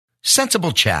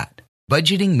Sensible Chat.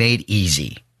 Budgeting made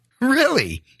easy.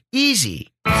 Really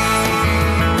easy.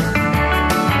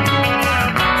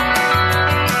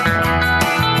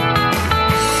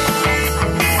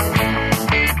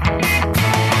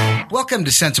 Welcome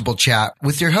to Sensible Chat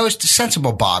with your host,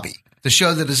 Sensible Bobby, the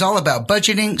show that is all about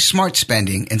budgeting, smart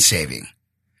spending, and saving.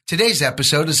 Today's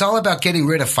episode is all about getting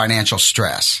rid of financial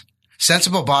stress.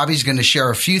 Sensible Bobby is going to share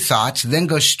a few thoughts, then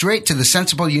go straight to the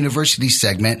Sensible University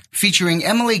segment featuring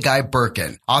Emily Guy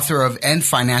Birken, author of End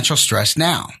Financial Stress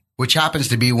Now, which happens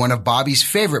to be one of Bobby's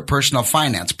favorite personal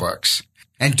finance books.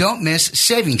 And don't miss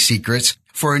Saving Secrets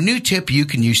for a new tip you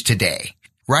can use today.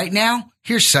 Right now,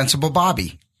 here's Sensible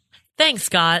Bobby. Thanks,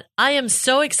 Scott. I am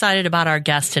so excited about our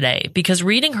guest today because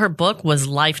reading her book was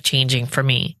life-changing for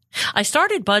me. I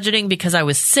started budgeting because I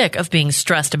was sick of being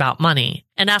stressed about money.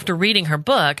 And after reading her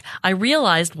book, I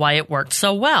realized why it worked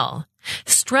so well.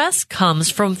 Stress comes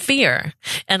from fear.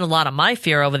 And a lot of my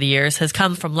fear over the years has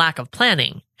come from lack of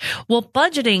planning. Well,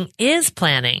 budgeting is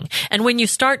planning. And when you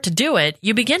start to do it,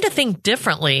 you begin to think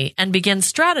differently and begin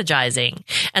strategizing.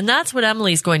 And that's what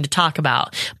Emily's going to talk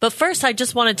about. But first, I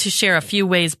just wanted to share a few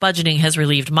ways budgeting has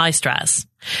relieved my stress.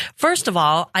 First of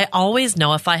all, I always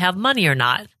know if I have money or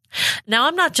not. Now,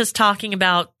 I'm not just talking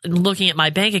about looking at my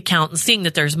bank account and seeing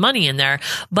that there's money in there,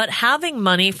 but having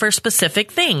money for specific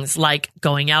things like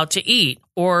going out to eat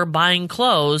or buying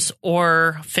clothes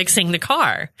or fixing the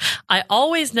car. I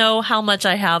always know how much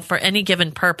I have for any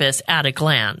given purpose at a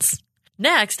glance.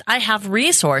 Next, I have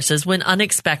resources when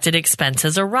unexpected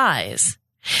expenses arise.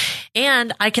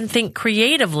 And I can think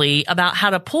creatively about how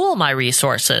to pool my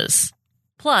resources.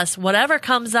 Plus, whatever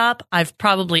comes up, I've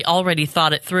probably already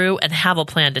thought it through and have a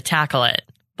plan to tackle it.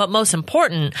 But most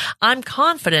important, I'm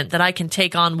confident that I can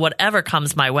take on whatever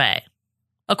comes my way.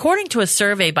 According to a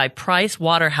survey by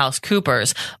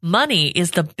PricewaterhouseCoopers, money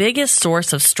is the biggest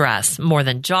source of stress, more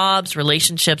than jobs,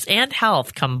 relationships, and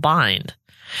health combined.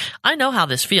 I know how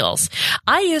this feels.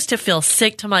 I used to feel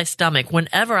sick to my stomach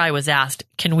whenever I was asked,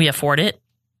 "Can we afford it?"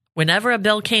 Whenever a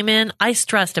bill came in, I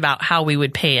stressed about how we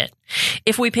would pay it.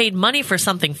 If we paid money for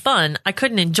something fun, I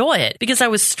couldn't enjoy it because I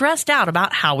was stressed out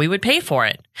about how we would pay for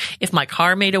it. If my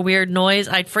car made a weird noise,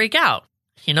 I'd freak out.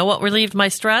 You know what relieved my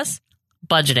stress?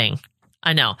 Budgeting.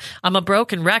 I know, I'm a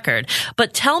broken record,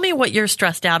 but tell me what you're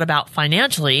stressed out about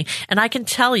financially, and I can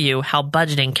tell you how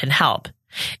budgeting can help.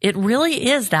 It really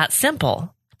is that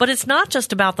simple. But it's not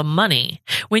just about the money.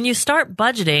 When you start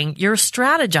budgeting, you're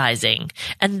strategizing,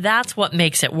 and that's what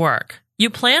makes it work.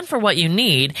 You plan for what you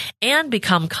need and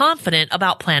become confident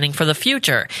about planning for the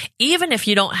future, even if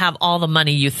you don't have all the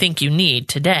money you think you need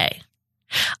today.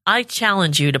 I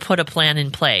challenge you to put a plan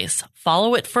in place,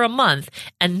 follow it for a month,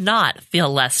 and not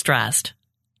feel less stressed.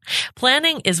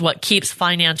 Planning is what keeps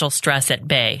financial stress at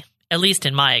bay, at least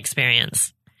in my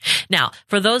experience. Now,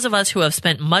 for those of us who have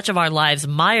spent much of our lives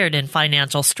mired in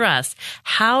financial stress,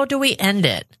 how do we end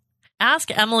it?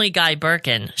 Ask Emily Guy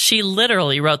Birken. She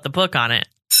literally wrote the book on it.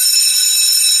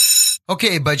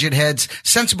 Okay, budget heads,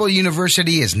 Sensible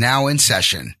University is now in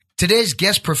session. Today's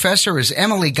guest professor is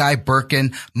Emily Guy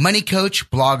Birken, money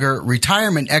coach, blogger,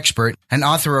 retirement expert, and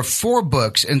author of 4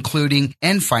 books, including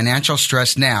End Financial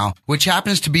Stress Now, which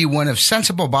happens to be one of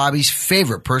Sensible Bobby's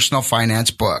favorite personal finance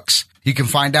books. You can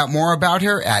find out more about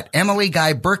her at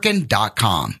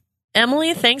emilyguyburken.com.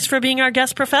 Emily, thanks for being our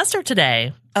guest professor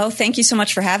today. Oh, thank you so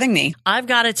much for having me. I've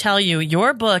got to tell you,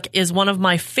 your book is one of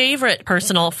my favorite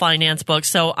personal finance books,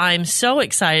 so I'm so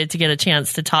excited to get a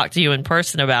chance to talk to you in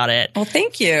person about it. Well,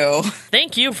 thank you.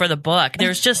 Thank you for the book.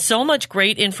 There's just so much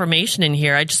great information in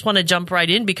here. I just want to jump right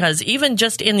in because even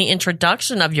just in the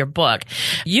introduction of your book,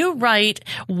 you write,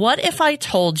 "What if I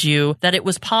told you that it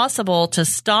was possible to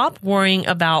stop worrying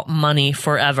about money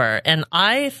forever?" And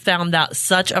I found that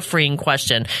such a freeing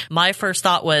question. My first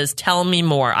thought was, tell me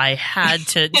more. I had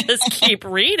to just keep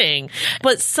reading.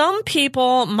 But some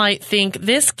people might think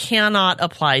this cannot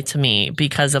apply to me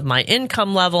because of my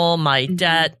income level, my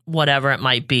debt, whatever it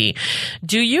might be.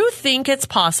 Do you think it's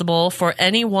possible for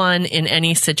anyone in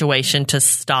any situation to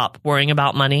stop worrying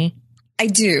about money? I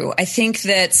do. I think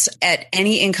that at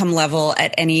any income level,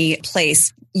 at any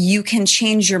place, you can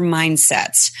change your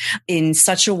mindset in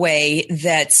such a way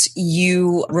that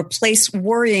you replace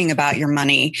worrying about your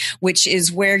money, which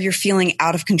is where you're feeling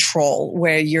out of control,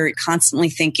 where you're constantly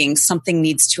thinking something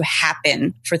needs to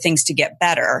happen for things to get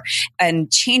better,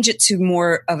 and change it to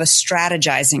more of a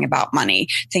strategizing about money,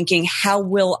 thinking, how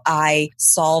will I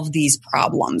solve these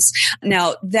problems?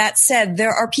 Now, that said,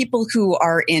 there are people who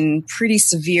are in pretty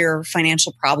severe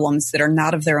financial problems that are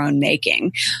not of their own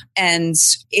making. And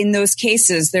in those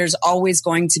cases, crisis, there's always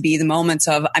going to be the moments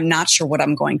of, I'm not sure what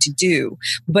I'm going to do.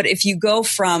 But if you go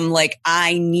from like,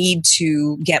 I need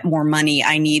to get more money,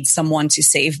 I need someone to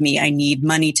save me, I need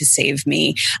money to save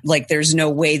me, like there's no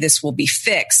way this will be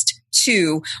fixed,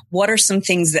 to what are some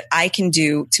things that I can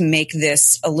do to make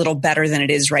this a little better than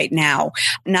it is right now?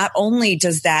 Not only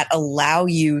does that allow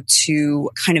you to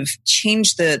kind of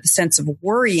change the sense of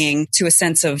worrying to a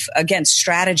sense of, again,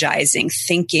 strategizing,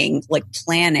 thinking, like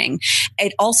planning.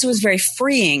 It also is very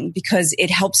freeing because it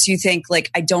helps you think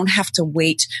like, I don't have to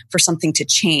wait for something to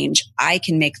change. I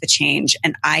can make the change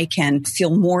and I can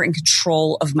feel more in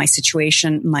control of my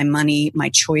situation, my money, my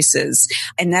choices.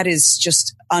 And that is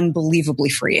just unbelievably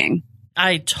freeing.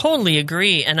 I totally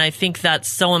agree. And I think that's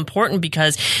so important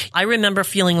because I remember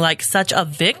feeling like such a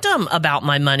victim about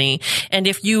my money. And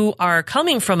if you are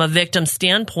coming from a victim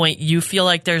standpoint, you feel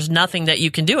like there's nothing that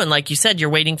you can do. And like you said, you're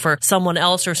waiting for someone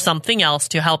else or something else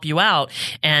to help you out.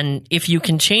 And if you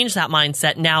can change that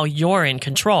mindset, now you're in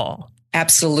control.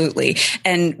 Absolutely.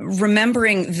 And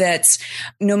remembering that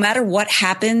no matter what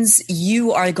happens,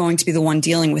 you are going to be the one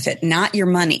dealing with it, not your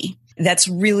money. That's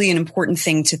really an important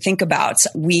thing to think about.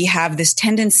 We have this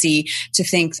tendency to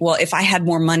think, well, if I had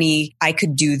more money, I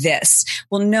could do this.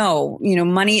 Well, no,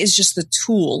 money is just the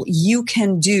tool. You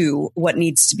can do what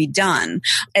needs to be done.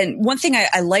 And one thing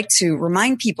I like to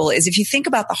remind people is if you think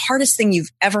about the hardest thing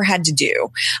you've ever had to do,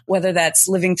 whether that's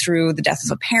living through the death of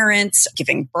a parent,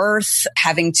 giving birth,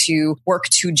 having to work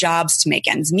 2 jobs to make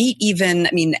ends meet even,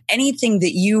 anything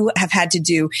that you have had to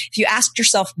do, if you asked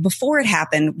yourself before it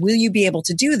happened, will you be able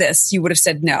to do this? You would have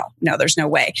said, no, there's no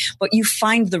way. But you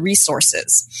find the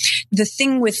resources. The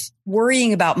thing with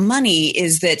worrying about money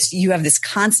is that you have this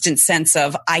constant sense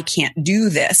of, I can't do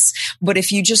this. But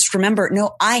if you just remember,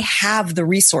 no, I have the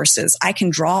resources. I can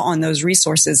draw on those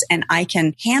resources and I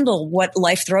can handle what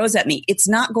life throws at me. It's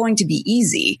not going to be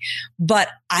easy, but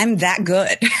I'm that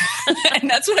good. And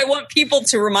that's what I want people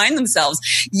to remind themselves.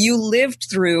 You lived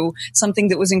through something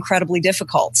that was incredibly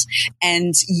difficult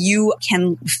and you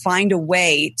can find a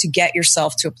way to get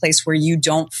yourself to a place where you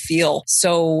don't feel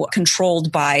so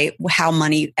controlled by how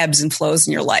money ebbs and flows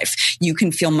in your life. You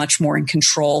can feel much more in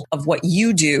control of what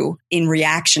you do in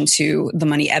reaction to the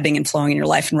money ebbing and flowing in your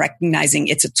life and recognizing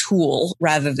it's a tool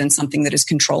rather than something that is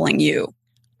controlling you.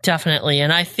 Definitely.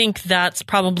 And I think that's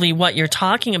probably what you're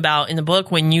talking about in the book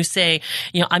when you say,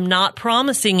 I'm not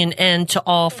promising an end to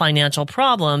all financial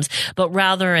problems, but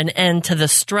rather an end to the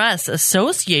stress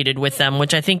associated with them,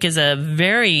 which I think is a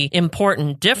very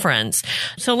important difference.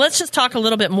 So let's just talk a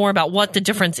little bit more about what the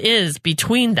difference is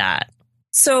between that.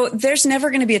 So there's never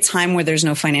going to be a time where there's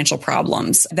no financial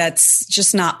problems. That's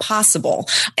just not possible.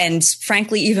 And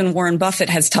frankly, even Warren Buffett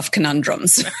has tough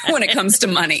conundrums when it comes to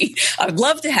money. I would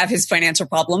love to have his financial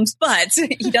problems, but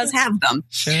he does have them.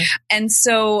 Sure. And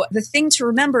so the thing to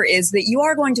remember is that you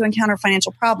are going to encounter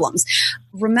financial problems.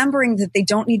 Remembering that they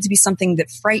don't need to be something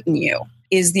that frighten you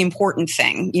is the important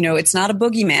thing. It's not a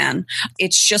boogeyman.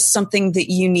 It's just something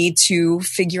that you need to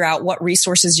figure out what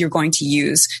resources you're going to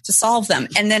use to solve them.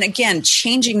 And then again,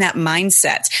 changing that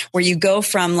mindset where you go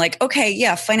from like, okay,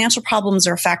 yeah, financial problems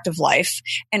are a fact of life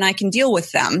and I can deal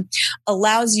with them,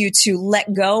 allows you to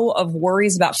let go of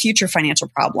worries about future financial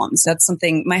problems. That's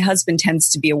something my husband tends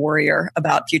to be a worrier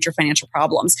about, future financial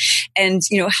problems. And,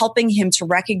 helping him to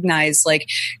recognize like,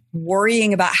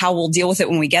 worrying about how we'll deal with it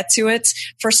when we get to it.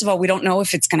 First of all, we don't know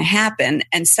if it's going to happen.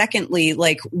 And secondly,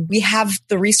 like we have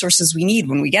the resources we need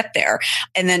when we get there.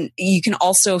 And then you can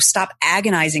also stop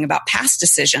agonizing about past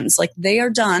decisions. Like they are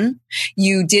done.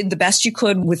 You did the best you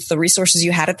could with the resources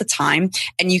you had at the time.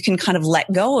 And you can kind of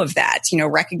let go of that,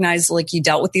 recognize like you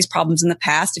dealt with these problems in the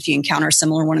past. If you encounter a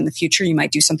similar one in the future, you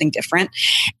might do something different.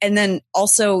 And then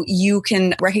also you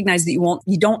can recognize that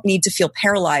you don't need to feel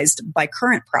paralyzed by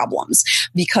current problems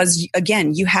because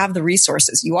again, you have the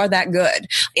resources. You are that good.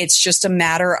 It's just a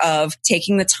matter of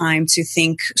taking the time to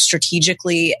think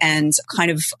strategically and kind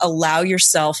of allow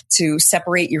yourself to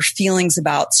separate your feelings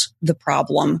about the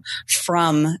problem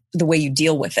from the way you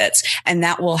deal with it. And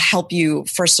that will help you,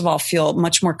 first of all, feel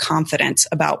much more confident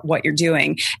about what you're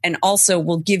doing. And also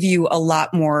will give you a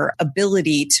lot more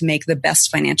ability to make the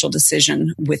best financial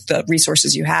decision with the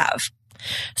resources you have.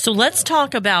 So let's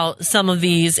talk about some of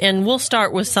these, and we'll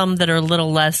start with some that are a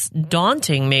little less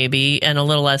daunting maybe, and a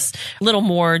little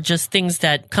more just things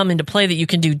that come into play that you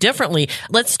can do differently.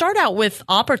 Let's start out with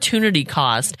opportunity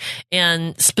cost.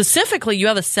 And specifically, you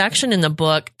have a section in the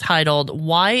book titled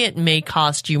Why It May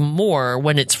Cost You More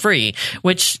When It's Free,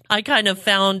 which I kind of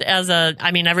found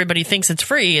everybody thinks it's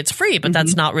free, but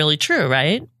that's not really true,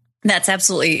 right? That's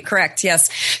absolutely correct. Yes.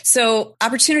 So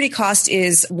opportunity cost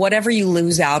is whatever you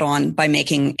lose out on by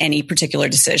making any particular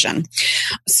decision.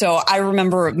 So I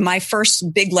remember my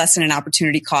first big lesson in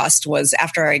opportunity cost was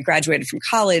after I graduated from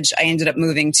college. I ended up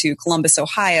moving to Columbus,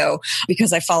 Ohio,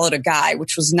 because I followed a guy,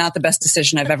 which was not the best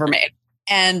decision I've ever made.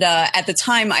 And at the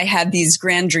time, I had these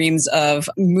grand dreams of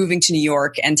moving to New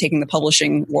York and taking the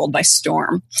publishing world by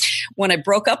storm. When I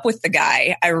broke up with the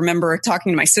guy, I remember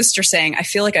talking to my sister saying, I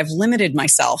feel like I've limited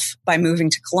myself by moving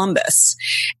to Columbus.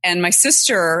 And my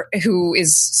sister, who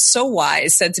is so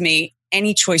wise, said to me,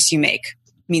 any choice you make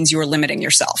means you are limiting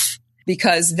yourself,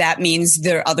 because that means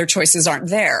the other choices aren't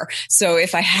there. So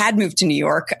if I had moved to New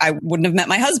York, I wouldn't have met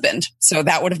my husband. So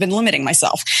that would have been limiting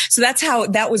myself. So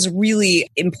that was a really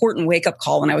important wake up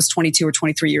call when I was 22 or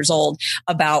 23 years old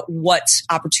about what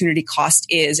opportunity cost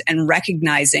is, and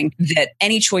recognizing that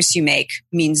any choice you make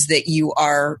means that you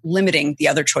are limiting the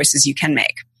other choices you can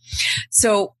make.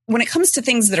 So when it comes to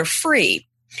things that are free,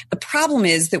 the problem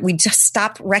is that we just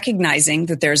stop recognizing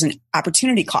that there's an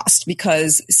opportunity cost,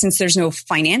 because since there's no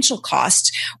financial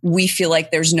cost, we feel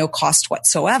like there's no cost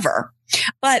whatsoever.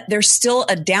 But there's still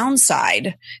a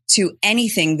downside to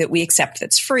anything that we accept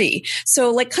that's free.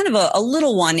 So like kind of a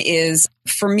little one is,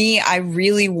 for me, I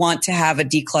really want to have a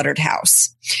decluttered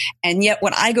house. And yet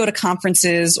when I go to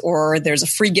conferences or there's a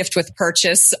free gift with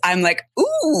purchase, I'm like,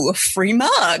 ooh, a free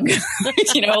mug,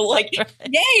 like,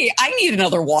 yay, I need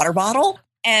another water bottle.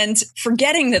 And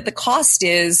forgetting that the cost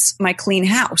is my clean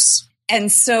house. And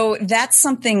so that's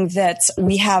something that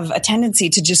we have a tendency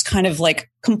to just kind of like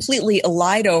completely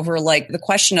elide over, like the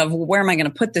question of, well, where am I going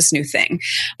to put this new thing?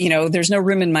 There's no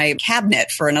room in my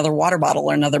cabinet for another water bottle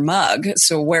or another mug.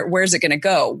 So where's it going to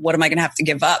go? What am I going to have to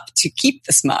give up to keep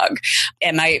this mug?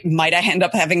 And I end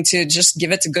up having to just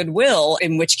give it to Goodwill,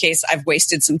 in which case I've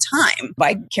wasted some time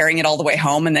by carrying it all the way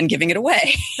home and then giving it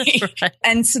away. Right.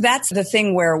 And so that's the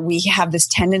thing where we have this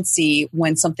tendency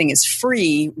when something is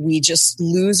free, we just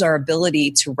lose our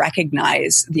ability to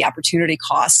recognize the opportunity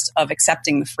cost of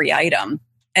accepting the free item.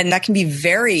 And that can be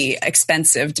very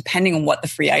expensive depending on what the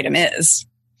free item is.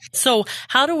 So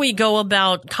how do we go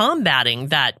about combating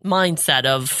that mindset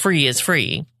of free is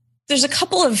free? There's a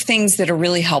couple of things that are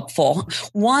really helpful.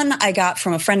 One I got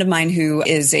from a friend of mine who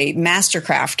is a master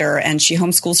crafter, and she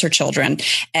homeschools her children,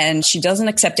 and she doesn't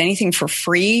accept anything for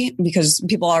free because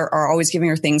people are always giving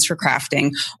her things for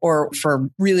crafting or for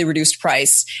really reduced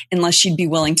price unless she'd be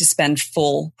willing to spend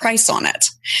full price on it.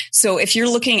 So if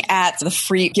you're looking at the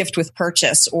free gift with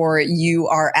purchase, or you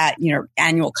are at,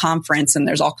 annual conference and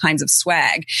there's all kinds of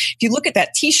swag, if you look at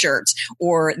that t-shirt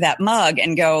or that mug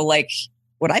and go like,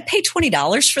 would I pay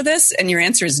 $20 for this? And your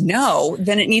answer is no,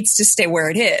 then it needs to stay where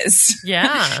it is.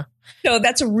 Yeah. So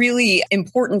that's a really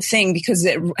important thing, because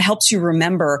it helps you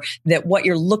remember that what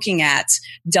you're looking at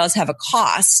does have a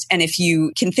cost. And if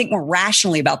you can think more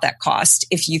rationally about that cost,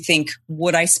 if you think,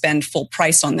 would I spend full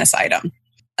price on this item?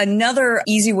 Another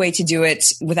easy way to do it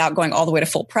without going all the way to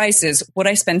full price is, would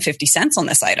I spend 50 cents on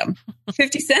this item?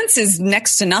 50 cents is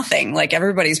next to nothing. Like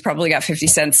everybody's probably got 50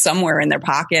 cents somewhere in their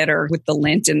pocket or with the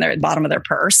lint in the bottom of their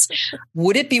purse.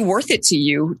 Would it be worth it to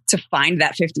you to find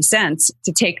that 50 cents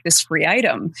to take this free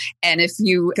item? And if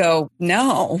you go,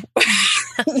 no,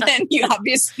 then you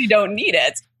obviously don't need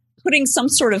it. Putting some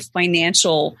sort of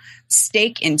financial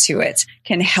stake into it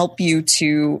can help you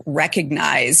to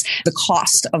recognize the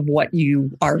cost of what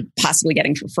you are possibly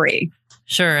getting for free.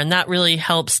 Sure. And that really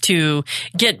helps to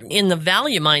get in the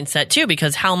value mindset too,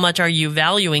 because how much are you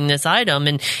valuing this item?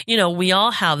 And, we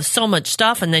all have so much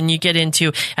stuff. And then you get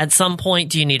into, at some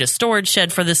point, do you need a storage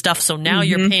shed for this stuff? So now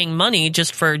you're paying money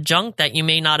just for junk that you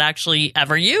may not actually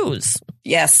ever use.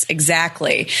 Yes,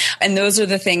 exactly. And those are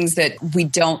the things that we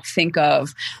don't think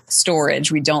of: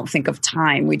 storage, we don't think of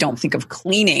time, we don't think of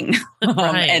cleaning,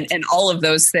 right. and all of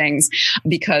those things,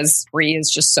 because free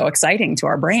is just so exciting to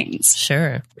our brains.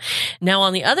 Sure. Now,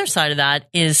 on the other side of that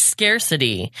is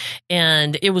scarcity.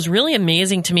 And it was really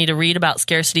amazing to me to read about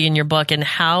scarcity in your book and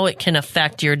how it can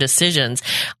affect your decisions.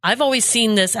 I've always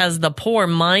seen this as the poor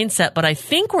mindset, but I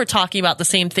think we're talking about the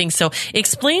same thing. So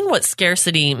explain what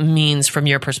scarcity means from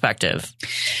your perspective.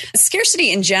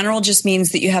 Scarcity in general just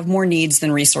means that you have more needs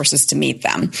than resources to meet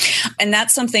them. And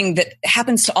that's something that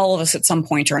happens to all of us at some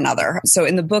point or another. So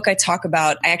in the book, I talk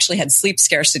about, I actually had sleep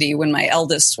scarcity when my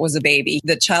eldest was a baby.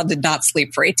 The child did not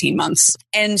sleep for 18 months.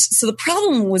 And so the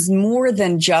problem was more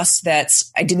than just that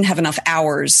I didn't have enough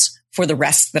hours for the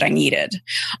rest that I needed,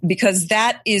 because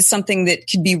that is something that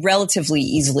could be relatively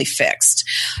easily fixed.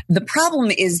 The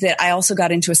problem is that I also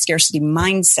got into a scarcity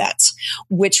mindset,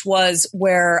 which was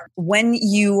where when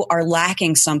you are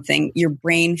lacking something, your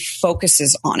brain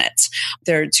focuses on it.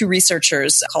 There are two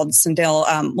researchers called Sundel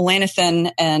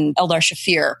Mullainathan and Eldar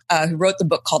Shafir who wrote the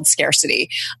book called Scarcity.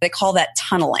 They call that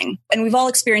tunneling. And we've all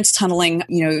experienced tunneling.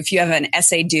 You know, if you have an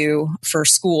essay due for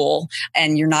school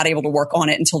and you're not able to work on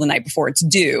it until the night before it's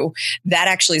due, that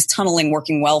actually is tunneling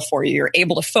working well for you. You're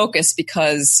able to focus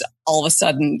because all of a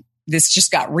sudden this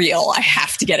just got real. I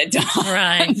have to get it done.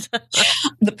 Right.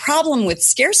 The problem with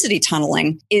scarcity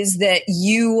tunneling is that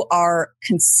you are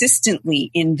consistently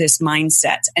in this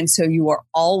mindset. And so you are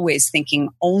always thinking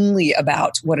only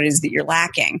about what it is that you're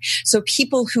lacking. So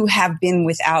people who have been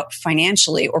without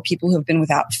financially, or people who have been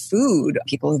without food,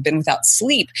 people who have been without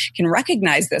sleep can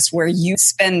recognize this, where you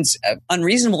spend an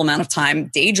unreasonable amount of time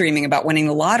daydreaming about winning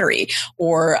the lottery,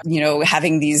 or, you know,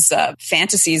 having these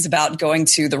fantasies about going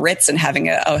to the Ritz and having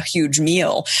a huge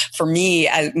meal. For me,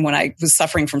 when I was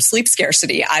suffering from sleep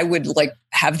scarcity, I would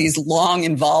have these long,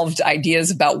 involved ideas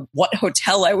about what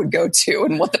hotel I would go to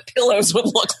and what the pillows would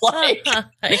look like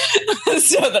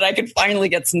so that I could finally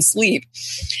get some sleep.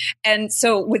 And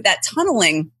so with that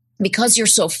tunneling, because you're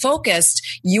so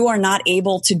focused, you are not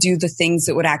able to do the things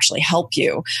that would actually help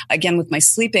you. Again, with my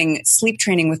sleep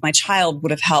training with my child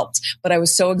would have helped, but I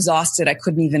was so exhausted, I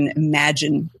couldn't even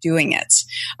imagine doing it.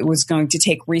 It was going to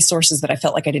take resources that I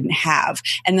felt like I didn't have.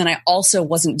 And then I also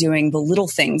wasn't doing the little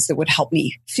things that would help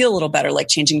me feel a little better, like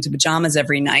changing to pajamas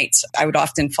every night. I would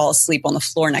often fall asleep on the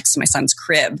floor next to my son's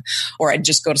crib, or I'd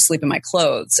just go to sleep in my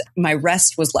clothes. My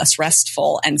rest was less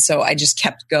restful. And so I just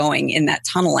kept going in that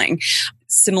tunneling.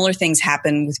 Similar things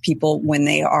happen with people when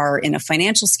they are in a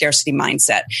financial scarcity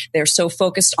mindset. They're so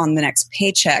focused on the next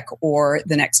paycheck or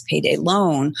the next payday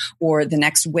loan or the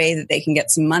next way that they can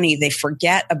get some money, they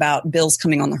forget about bills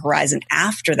coming on the horizon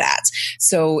after that.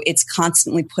 So it's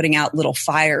constantly putting out little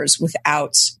fires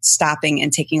without stopping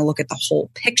and taking a look at the whole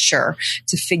picture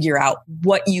to figure out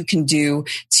what you can do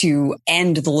to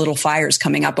end the little fires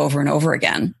coming up over and over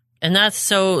again. And that's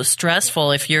so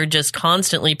stressful if you're just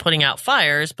constantly putting out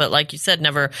fires, but like you said,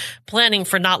 never planning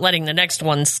for not letting the next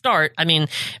one start. I mean,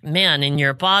 man, in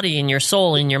your body, in your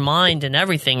soul, in your mind and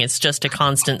everything, it's just a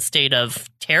constant state of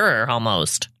terror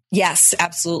almost. Yes,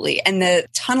 absolutely. And the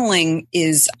tunneling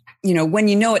is, you know, when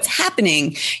you know it's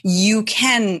happening, you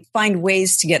can find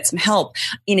ways to get some help.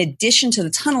 In addition to the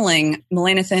tunneling,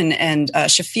 Mullainathan and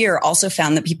Shafir also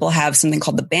found that people have something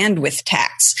called the bandwidth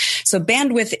tax. So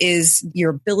bandwidth is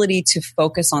your ability to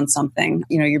focus on something,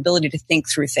 you know, your ability to think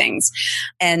through things.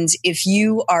 And if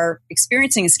you are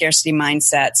experiencing a scarcity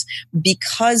mindset,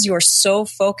 because you're so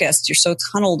focused, you're so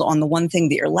tunneled on the one thing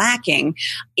that you're lacking,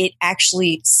 it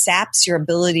actually saps your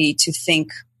ability to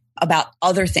think about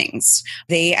other things.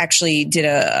 They actually did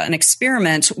an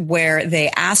experiment where they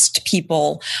asked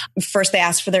people, first they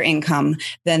asked for their income,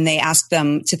 then they asked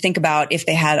them to think about if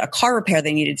they had a car repair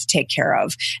they needed to take care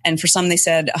of. And for some they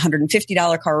said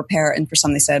 $150 car repair, and for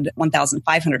some they said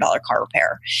 $1,500 car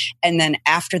repair. And then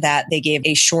after that, they gave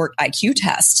a short IQ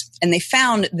test. And they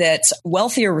found that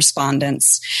wealthier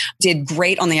respondents did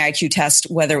great on the IQ test,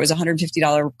 whether it was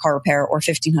 $150 car repair or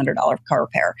 $1,500 car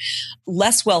repair.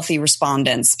 Less wealthy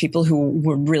respondents, people who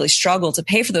would really struggle to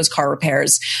pay for those car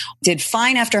repairs, did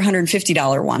fine after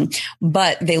 $150 one,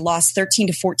 but they lost 13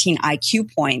 to 14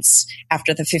 IQ points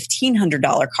after the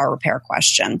 $1,500 car repair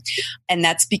question. And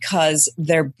that's because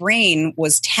their brain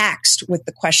was taxed with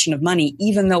the question of money,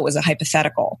 even though it was a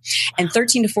hypothetical. And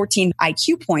 13 to 14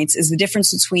 IQ points is the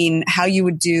difference between how you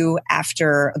would do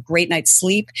after a great night's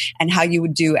sleep and how you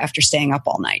would do after staying up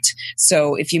all night.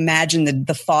 So if you imagine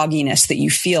the fogginess that you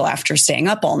feel after staying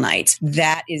up all night,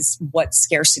 that is what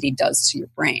scarcity does to your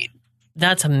brain.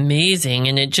 That's amazing.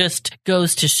 And it just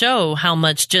goes to show how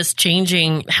much just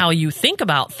changing how you think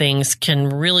about things can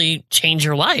really change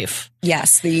your life.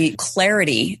 Yes, the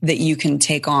clarity that you can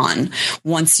take on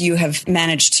once you have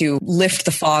managed to lift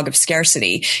the fog of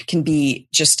scarcity can be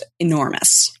just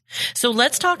enormous. So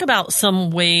let's talk about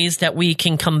some ways that we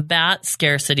can combat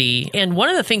scarcity. And one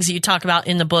of the things that you talk about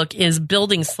in the book is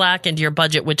building slack into your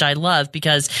budget, which I love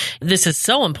because this is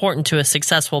so important to a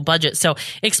successful budget. So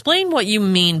explain what you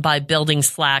mean by building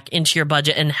slack into your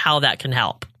budget and how that can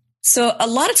help. So a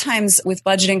lot of times with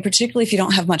budgeting, particularly if you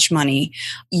don't have much money,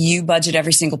 you budget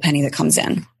every single penny that comes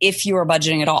in, if you are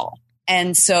budgeting at all.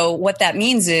 And so what that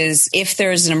means is if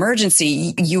there's an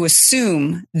emergency, you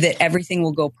assume that everything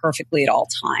will go perfectly at all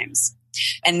times.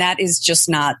 And that is just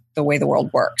not the way the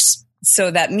world works.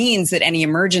 So that means that any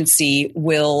emergency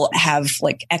will have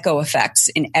like echo effects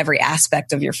in every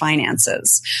aspect of your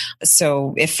finances.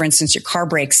 So if, for instance, your car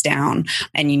breaks down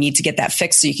and you need to get that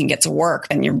fixed so you can get to work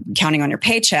and you're counting on your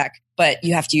paycheck, but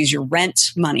you have to use your rent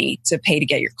money to pay to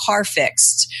get your car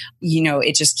fixed,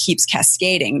 it just keeps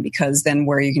cascading, because then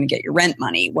where are you going to get your rent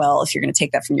money? Well, if you're going to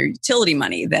take that from your utility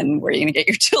money, then where are you going to get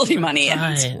your utility money?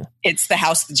 Right. And it's the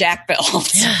house that Jack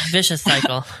built. Yeah, vicious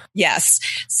cycle. Yes.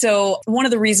 So one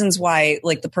of the reasons why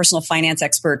like the personal finance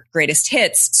expert Greatest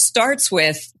Hits starts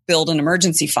with build an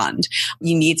emergency fund.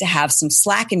 You need to have some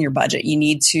slack in your budget. You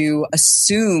need to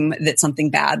assume that something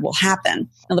bad will happen.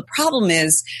 Now, the problem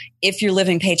is if you're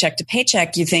living paycheck to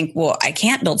paycheck, you think, well, I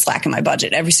can't build slack in my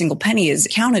budget. Every single penny is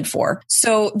accounted for.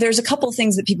 So there's a couple of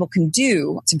things that people can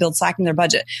do to build slack in their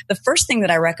budget. The first thing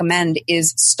that I recommend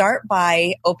is start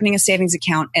by opening a savings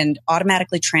account and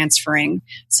automatically transferring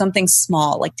something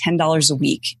small, like $10 a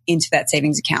week, into that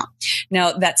savings account.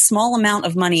 Now, that small amount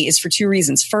of money is for two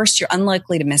reasons. First, you're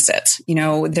unlikely to miss it.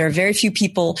 There are very few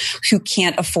people who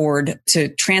can't afford to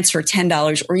transfer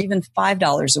 $10 or even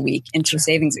 $5 a week into a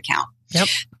savings account. Yep.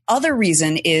 Other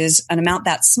reason is an amount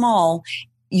that small,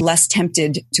 you're less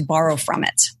tempted to borrow from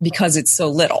it because it's so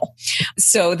little.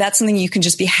 So that's something you can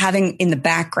just be having in the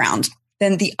background.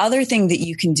 Then the other thing that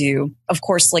you can do, of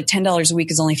course, like $10 a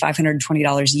week is only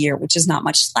 $520 a year, which is not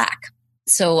much slack.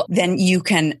 So then you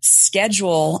can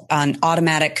schedule an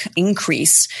automatic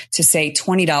increase to say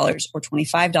 $20 or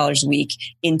 $25 a week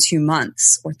in 2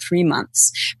 months or 3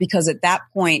 months, because at that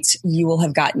point you will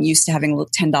have gotten used to having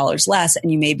 $10 less,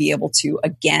 and you may be able to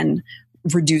again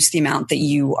reduce the amount that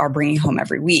you are bringing home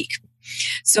every week.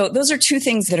 So those are two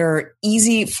things that are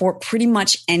easy for pretty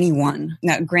much anyone.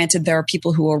 Now, granted, there are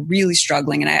people who are really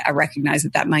struggling, and I recognize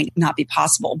that might not be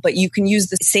possible, but you can use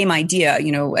the same idea.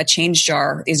 A change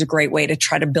jar is a great way to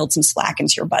try to build some slack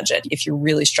into your budget if you're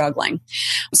really struggling.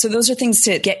 So those are things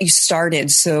to get you started.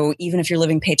 So even if you're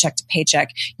living paycheck to paycheck,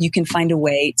 you can find a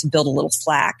way to build a little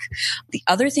slack. The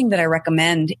other thing that I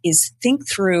recommend is think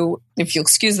through, if you'll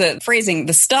excuse the phrasing,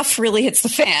 the stuff really hits the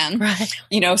fan.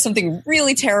 Right. Something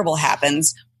really terrible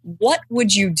happens. What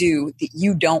would you do that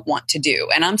you don't want to do?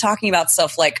 And I'm talking about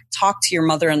stuff like talk to your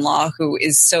mother-in-law who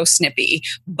is so snippy,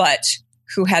 but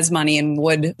who has money and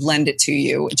would lend it to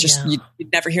you.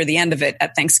 You'd never hear the end of it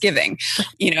at Thanksgiving.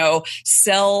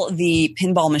 Sell the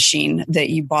pinball machine that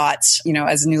you bought,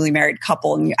 as a newly married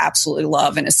couple and you absolutely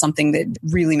love and is something that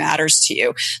really matters to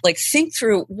you. Like, think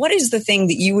through, what is the thing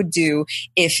that you would do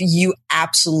if you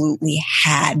absolutely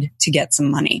had to get some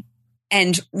money?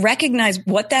 And recognize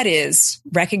what that is,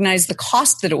 recognize the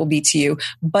cost that it will be to you,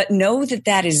 but know that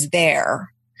that is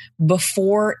there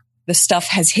before the stuff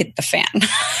has hit the fan.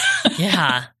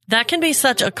 Yeah. That can be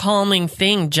such a calming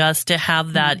thing just to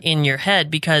have that in your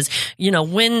head, because,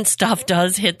 when stuff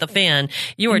does hit the fan,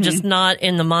 you are just not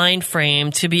in the mind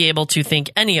frame to be able to think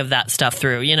any of that stuff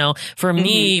through. For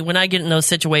me, when I get in those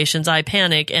situations, I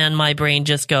panic and my brain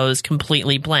just goes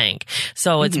completely blank.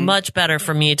 So it's much better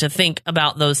for me to think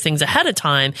about those things ahead of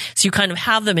time, so you kind of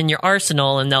have them in your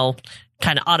arsenal and they'll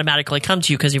kind of automatically come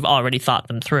to you because you've already thought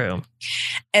them through.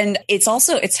 And it's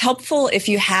helpful if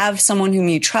you have someone whom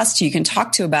you trust, you can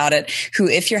talk to about it, who,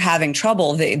 if you're having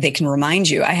trouble, they can remind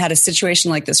you. I had a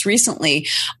situation like this recently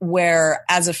where,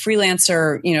 as a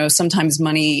freelancer, sometimes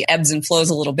money ebbs and flows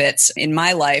a little bit in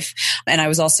my life. And I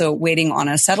was also waiting on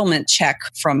a settlement check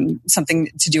from something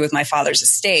to do with my father's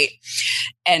estate.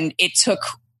 And it took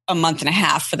a month and a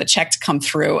half for the check to come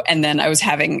through. And then I was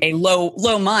having a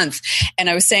low month. And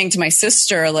I was saying to my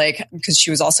sister, because she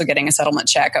was also getting a settlement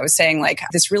check, I was saying,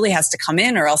 this really has to come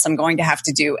in or else I'm going to have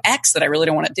to do X that I really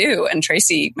don't want to do. And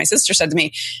Tracy, my sister, said to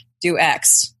me, do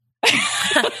X.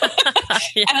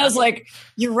 Yeah. And I was like,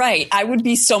 you're right. I would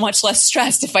be so much less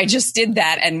stressed if I just did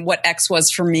that. And what X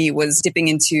was for me was dipping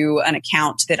into an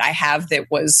account that I have that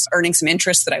was earning some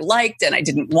interest that I liked. And I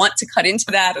didn't want to cut into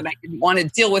that. And I didn't want to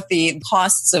deal with the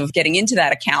costs of getting into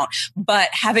that account. But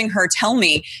having her tell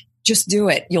me, just do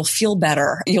it. You'll feel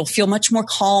better. You'll feel much more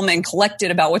calm and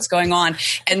collected about what's going on.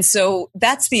 And so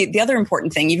that's the other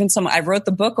important thing. I wrote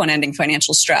the book on ending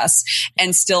financial stress,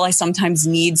 and still I sometimes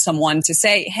need someone to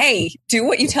say, hey, do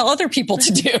what you tell other people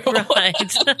to do.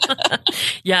 Right.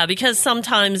 Yeah, because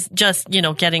sometimes just,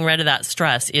 getting rid of that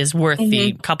stress is worth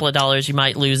the couple of dollars you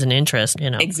might lose in interest,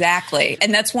 Exactly.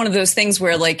 And that's one of those things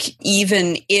where,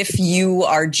 even if you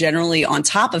are generally on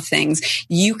top of things,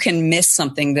 you can miss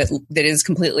something that is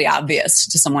completely obvious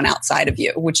to someone outside of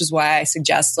you, which is why I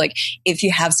suggest, if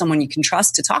you have someone you can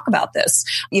trust to talk about this,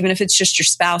 even if it's just your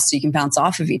spouse, so you can bounce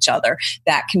off of each other,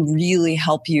 that can really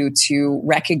help you to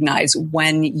recognize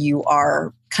when you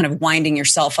are kind of winding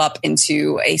yourself up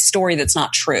into a story that's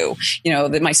not true.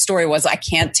 That my story was, I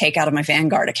can't take out of my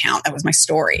Vanguard account. That was my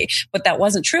story. But that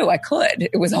wasn't true. I could.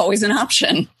 It was always an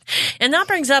option. And that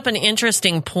brings up an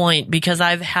interesting point, because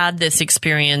I've had this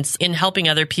experience in helping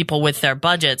other people with their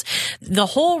budgets. The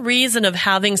whole reason of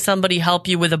having somebody help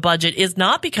you with a budget is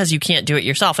not because you can't do it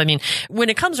yourself. I mean, when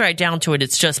it comes right down to it,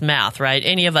 it's just math, right?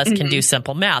 Any of us can do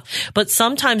simple math. But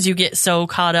sometimes you get so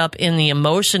caught up in the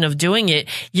emotion of doing it,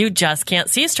 you just can't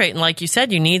see straight. And like you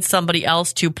said, you need somebody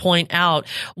else to point out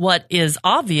what is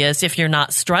obvious if you're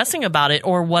not stressing about it,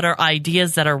 or what are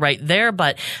ideas that are right there.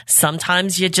 But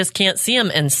sometimes you just can't see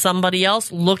them, and somebody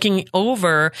else looking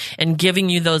over and giving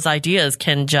you those ideas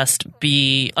can just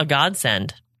be a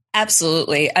godsend.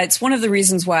 Absolutely. It's one of the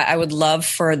reasons why I would love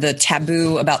for the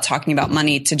taboo about talking about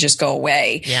money to just go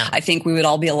away. Yeah. I think we would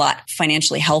all be a lot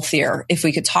financially healthier if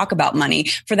we could talk about money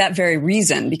for that very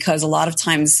reason, because a lot of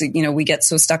times, we get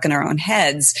so stuck in our own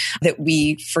heads that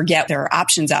we forget there are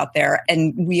options out there.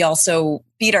 And we also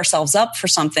beat ourselves up for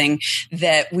something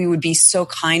that we would be so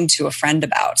kind to a friend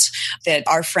about, that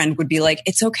our friend would be like,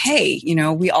 it's okay.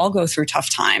 We all go through tough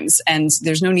times, and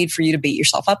there's no need for you to beat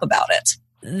yourself up about it.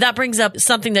 That brings up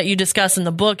something that you discuss in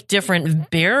the book, different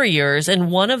barriers.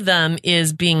 And one of them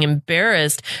is being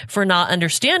embarrassed for not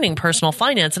understanding personal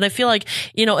finance. And I feel like,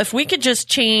 if we could just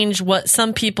change what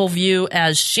some people view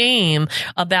as shame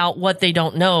about what they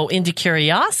don't know into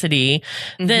curiosity,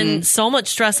 then so much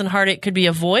stress and heartache could be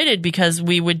avoided, because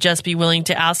we would just be willing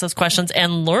to ask those questions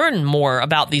and learn more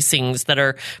about these things that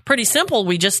are pretty simple.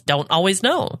 We just don't always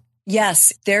know.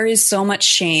 Yes, there is so much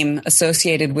shame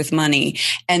associated with money.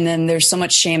 And then there's so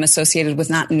much shame associated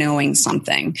with not knowing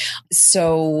something.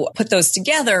 So put those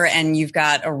together and you've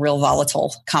got a real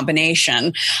volatile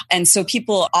combination. And so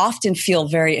people often feel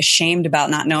very ashamed about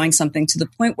not knowing something, to the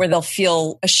point where they'll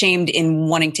feel ashamed in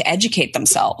wanting to educate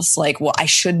themselves. Like, well, I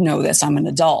should know this. I'm an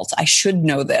adult. I should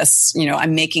know this.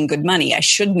 I'm making good money. I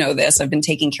should know this. I've been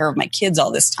taking care of my kids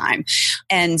all this time.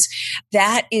 And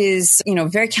that is,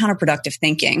 very counterproductive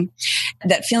thinking.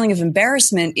 That feeling of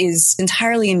embarrassment is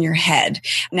entirely in your head.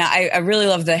 Now, I really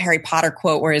love the Harry Potter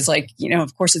quote where it's like,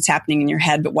 of course it's happening in your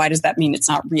head, but why does that mean it's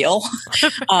not real?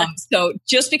 So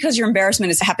just because your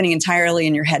embarrassment is happening entirely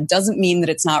in your head doesn't mean that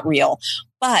it's not real.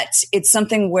 But it's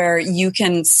something where you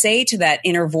can say to that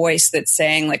inner voice that's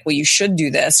saying like, well, you should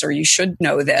do this or you should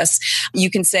know this.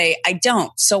 You can say, I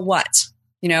don't. So what?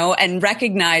 And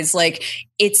recognize like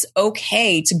it's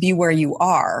okay to be where you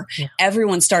are. Yeah.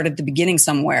 Everyone started at the beginning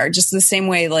somewhere, just the same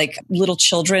way like little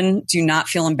children do not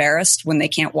feel embarrassed when they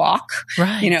can't walk.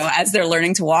 Right. As they're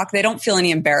learning to walk, they don't feel any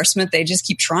embarrassment. They just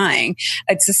keep trying.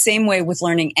 It's the same way with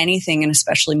learning anything, and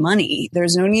especially money.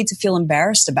 There's no need to feel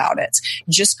embarrassed about it.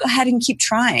 Just go ahead and keep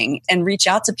trying and reach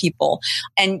out to people.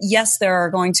 And yes, there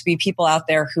are going to be people out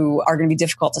there who are going to be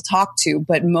difficult to talk to,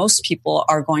 but most people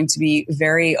are going to be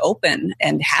very open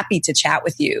and happy to chat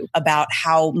with you about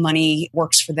how money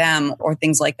works for them or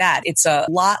things like that. It's a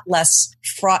lot less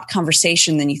fraught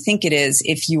conversation than you think it is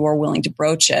if you are willing to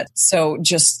broach it. So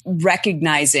just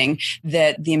recognizing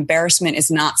that the embarrassment is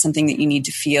not something that you need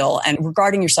to feel, and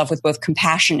regarding yourself with both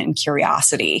compassion and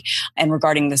curiosity, and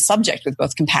regarding the subject with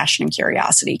both compassion and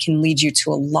curiosity, can lead you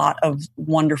to a lot of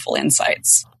wonderful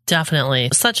insights. Definitely.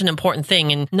 Such an important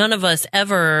thing. And none of us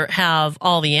ever have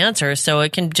all the answers. So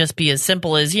it can just be as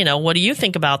simple as, what do you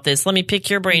think about this? Let me pick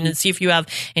your brain and see if you have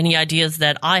any ideas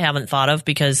that I haven't thought of,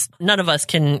 because none of us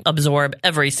can absorb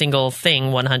every single thing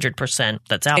 100%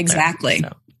 that's out there. Exactly. So.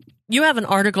 You have an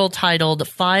article titled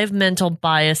 5 Mental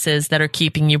Biases That Are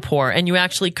Keeping You Poor, and you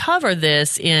actually cover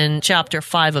this in chapter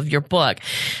 5 of your book.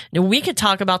 Now, we could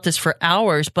talk about this for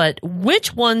hours, but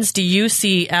which ones do you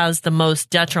see as the most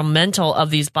detrimental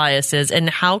of these biases, and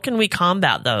how can we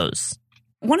combat those?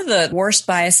 One of the worst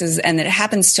biases, and it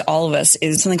happens to all of us,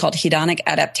 is something called hedonic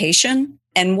adaptation.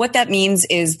 And what that means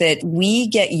is that we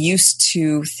get used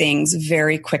to things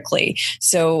very quickly.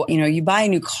 So, you buy a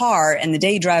new car and the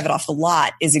day you drive it off the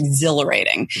lot is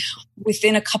exhilarating.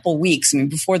 Within a couple weeks,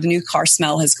 before the new car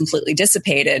smell has completely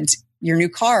dissipated, your new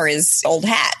car is old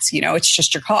hat, it's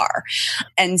just your car.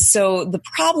 And so the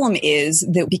problem is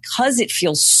that because it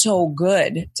feels so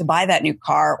good to buy that new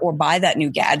car or buy that new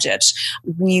gadget,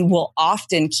 we will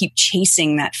often keep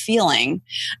chasing that feeling,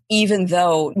 even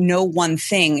though no one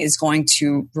thing is going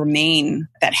to remain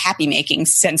that happy making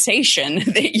sensation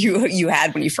that you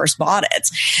had when you first bought it.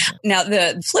 Now,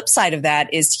 the flip side of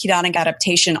that is hedonic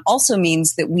adaptation also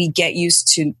means that we get used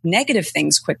to negative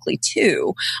things quickly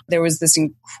too. There was this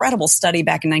incredible study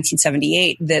back in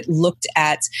 1978 that looked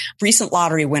at recent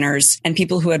lottery winners and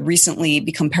people who had recently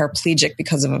become paraplegic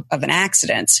because of an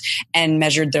accident, and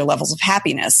measured their levels of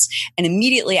happiness. And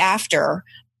immediately after,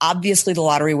 Obviously, the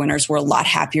lottery winners were a lot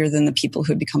happier than the people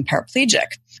who had become paraplegic.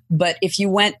 But if you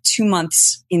went 2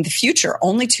 months in the future,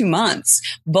 only 2 months,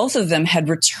 both of them had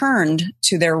returned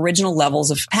to their original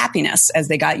levels of happiness as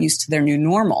they got used to their new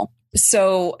normal.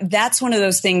 So that's one of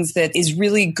those things that is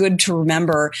really good to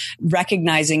remember,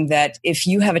 recognizing that if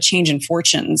you have a change in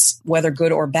fortunes, whether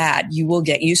good or bad, you will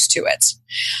get used to it.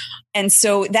 And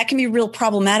so that can be real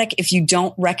problematic if you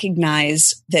don't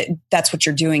recognize that that's what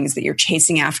you're doing, is that you're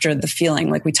chasing after the feeling.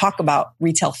 Like we talk about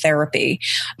retail therapy,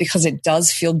 because it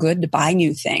does feel good to buy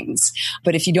new things.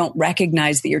 But if you don't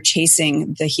recognize that you're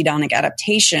chasing the hedonic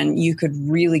adaptation, you could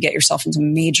really get yourself into a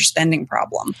major spending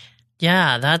problem.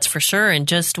 Yeah, that's for sure. And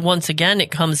just once again,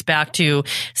 it comes back to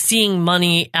seeing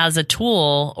money as a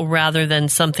tool rather than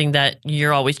something that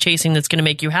you're always chasing that's going to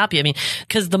make you happy. I mean,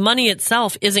 because the money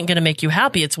itself isn't going to make you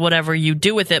happy. It's whatever you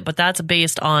do with it. But that's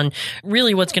based on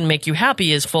really what's going to make you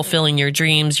happy is fulfilling your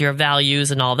dreams, your values,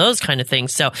 and all those kind of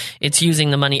things. So it's using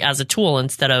the money as a tool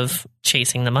instead of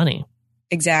chasing the money.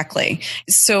 Exactly.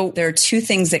 So there are two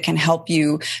things that can help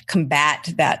you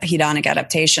combat that hedonic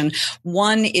adaptation.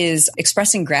 One is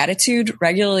expressing gratitude.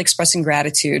 Regularly expressing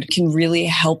gratitude can really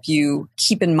help you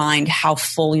keep in mind how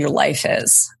full your life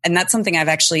is. And that's something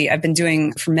I've been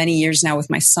doing for many years now with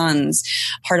my sons.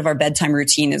 Part of our bedtime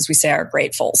routine is we say our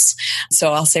gratefuls.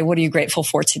 So I'll say, what are you grateful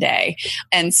for today?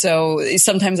 And so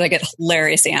sometimes I get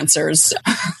hilarious answers.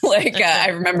 I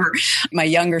remember my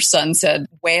younger son said,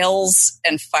 whales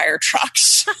and fire trucks.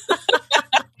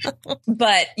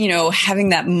 But, having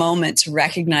that moment to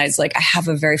recognize, I have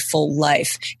a very full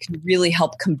life can really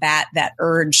help combat that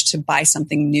urge to buy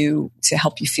something new to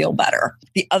help you feel better.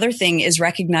 The other thing is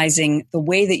recognizing the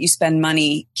way that you spend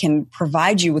money can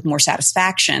provide you with more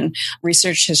satisfaction.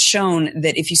 Research has shown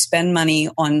that if you spend money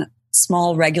on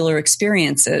small, regular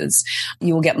experiences,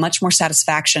 you will get much more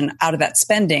satisfaction out of that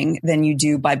spending than you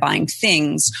do by buying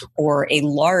things or a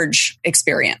large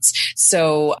experience.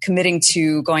 So committing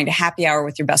to going to happy hour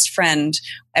with your best friend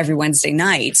every Wednesday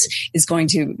night is going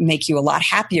to make you a lot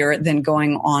happier than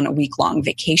going on a week-long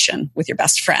vacation with your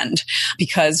best friend.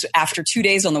 Because after 2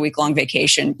 days on the week-long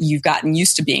vacation, you've gotten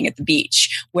used to being at the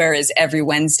beach. Whereas every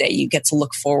Wednesday, you get to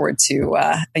look forward to,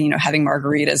 having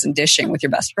margaritas and dishing with your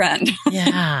best friend.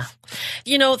 Yeah.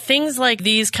 Things like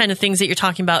these kind of things that you're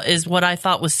talking about is what I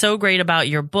thought was so great about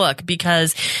your book,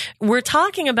 because we're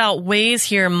talking about ways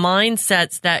here,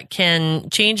 mindsets that can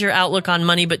change your outlook on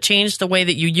money, but change the way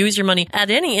that you use your money at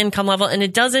any income level. And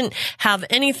it doesn't have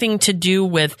anything to do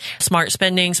with smart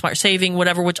spending, smart saving,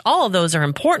 whatever, which all of those are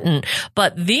important.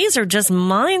 But these are just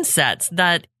mindsets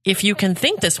that if you can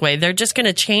think this way, they're just going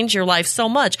to change your life so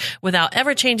much without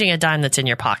ever changing a dime that's in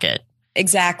your pocket.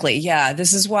 Exactly. Yeah.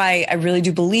 This is why I really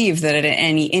do believe that at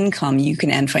any income, you can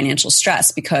end financial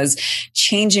stress, because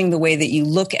changing the way that you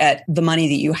look at the money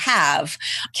that you have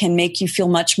can make you feel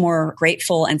much more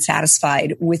grateful and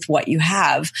satisfied with what you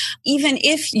have, even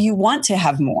if you want to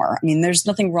have more. I mean, there's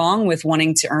nothing wrong with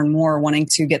wanting to earn more, wanting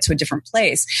to get to a different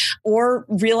place, or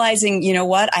realizing,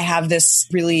 I have this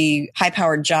really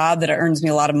high-powered job that earns me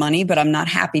a lot of money, but I'm not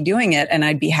happy doing it. And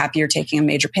I'd be happier taking a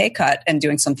major pay cut and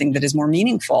doing something that is more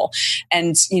meaningful.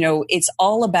 And, it's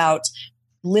all about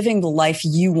living the life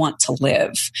you want to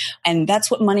live. And that's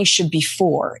what money should be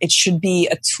for. It should be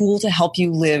a tool to help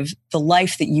you live the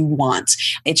life that you want.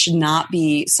 It should not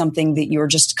be something that you're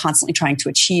just constantly trying to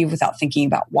achieve without thinking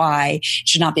about why. It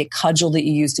should not be a cudgel that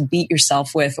you use to beat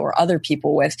yourself with or other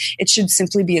people with. It should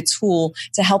simply be a tool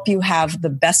to help you have the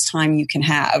best time you can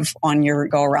have on your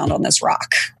go around on this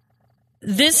rock.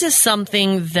 This is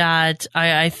something that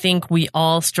I think we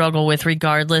all struggle with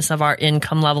regardless of our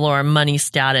income level or our money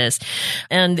status.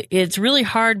 And it's really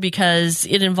hard because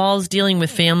it involves dealing with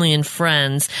family and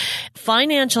friends.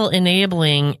 Financial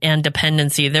enabling and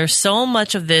dependency. There's so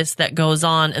much of this that goes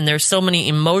on, and there's so many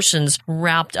emotions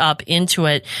wrapped up into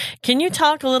it. Can you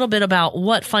talk a little bit about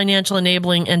what financial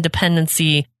enabling and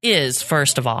dependency is,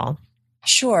 first of all?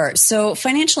 Sure. So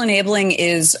financial enabling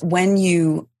is when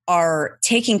you are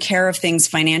taking care of things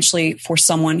financially for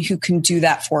someone who can do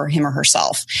that for him or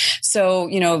herself. So,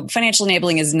 financial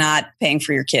enabling is not paying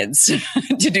for your kids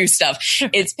to do stuff.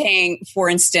 It's paying, for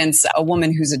instance, a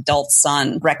woman whose adult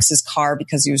son wrecks his car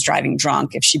because he was driving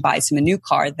drunk. If she buys him a new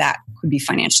car, that could be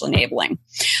financial enabling.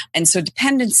 And so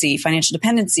financial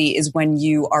dependency is when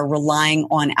you are relying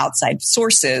on outside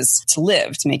sources to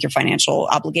live, to make your financial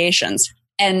obligations.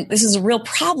 And this is a real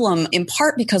problem in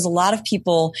part because a lot of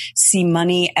people see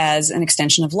money as an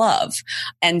extension of love.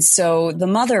 And so the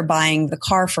mother buying the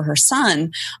car for her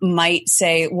son might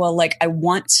say, well, like, I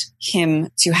want him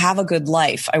to have a good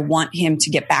life. I want him to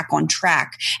get back on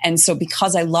track. And so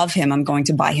because I love him, I'm going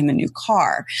to buy him a new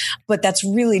car. But that's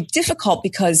really difficult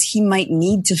because he might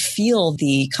need to feel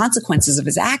the consequences of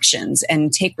his actions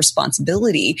and take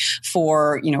responsibility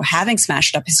for, having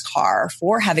smashed up his car,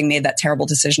 for having made that terrible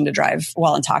decision to drive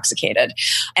while intoxicated.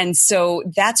 And so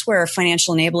that's where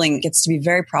financial enabling gets to be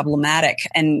very problematic.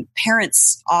 And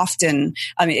parents often,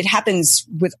 it happens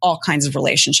with all kinds of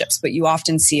relationships, but you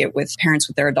often see it with parents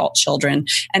with their adult children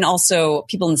and also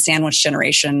people in the sandwich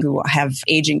generation who have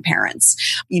aging parents.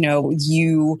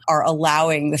 You are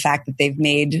allowing the fact that they've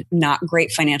made not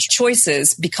great financial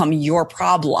choices become your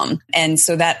problem. And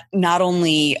so that not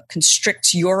only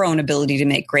constricts your own ability to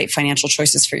make great financial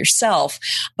choices for yourself,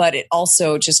 but it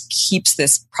also just keeps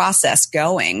this process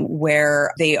going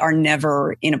where they are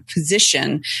never in a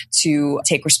position to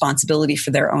take responsibility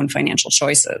for their own financial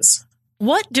choices.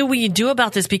 What do we do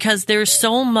about this? Because there's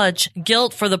so much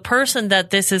guilt for the person that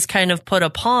this is kind of put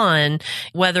upon,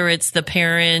 whether it's the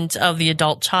parent of the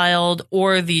adult child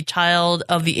or the child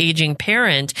of the aging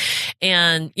parent.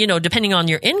 And, depending on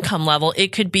your income level,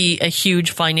 it could be a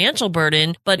huge financial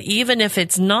burden. But even if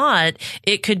it's not,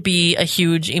 it could be a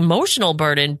huge emotional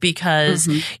burden because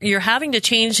you're having to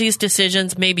change these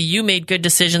decisions. Maybe you made good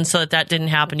decisions so that didn't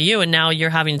happen to you. And now you're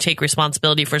having to take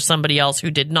responsibility for somebody else who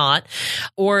did not.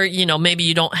 Or, maybe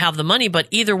you don't have the money, but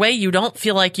either way, you don't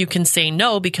feel like you can say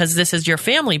no because this is your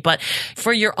family. But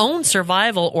for your own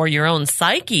survival or your own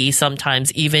psyche, sometimes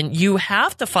even, you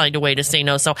have to find a way to say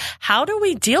no. So how do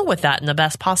we deal with that in the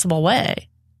best possible way?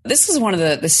 This is one of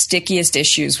the stickiest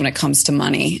issues when it comes to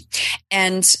money.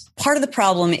 And part of the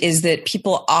problem is that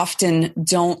people often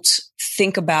don't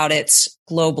think about it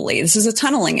globally. This is a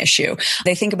tunneling issue.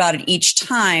 They think about it each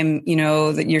time,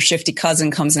 that your shifty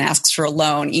cousin comes and asks for a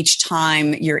loan. Each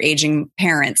time your aging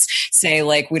parents say,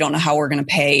 like, we don't know how we're going to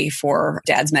pay for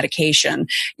dad's medication,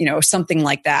 something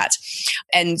like that.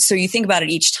 And so you think about it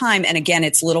each time. And again,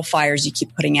 it's little fires you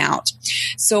keep putting out.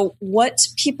 So what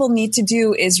people need to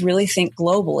do is really think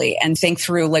globally and think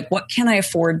through, like, what can I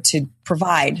afford to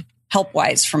provide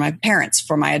help-wise for my parents,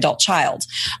 for my adult child?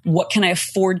 What can I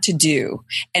afford to do?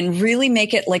 And really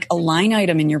make it like a line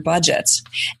item in your budget.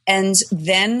 And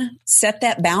then set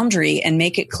that boundary and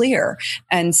make it clear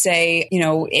and say,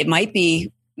 it might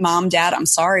be, Mom, Dad, I'm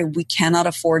sorry, we cannot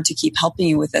afford to keep helping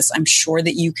you with this. I'm sure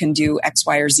that you can do X,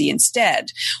 Y, or Z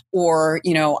instead. Or,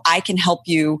 I can help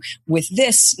you with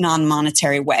this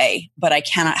non-monetary way, but I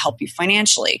cannot help you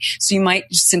financially. So you might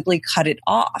just simply cut it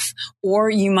off.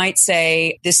 Or you might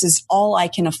say, this is all I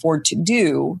can afford to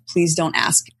do. Please don't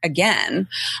ask again.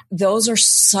 Those are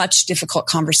such difficult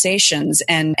conversations.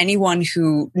 And anyone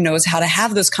who knows how to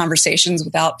have those conversations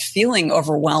without feeling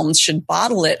overwhelmed should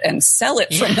bottle it and sell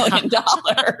it for $1 million.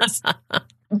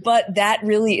 But that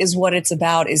really is what it's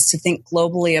about, is to think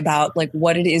globally about like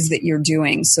what it is that you're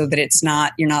doing so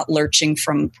that you're not lurching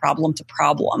from problem to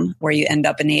problem where you end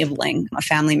up enabling a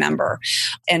family member,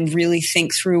 and really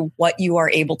think through what you are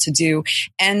able to do.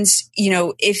 And,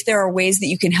 if there are ways that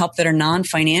you can help that are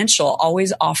non-financial,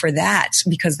 always offer that,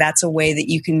 because that's a way that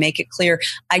you can make it clear.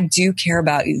 I do care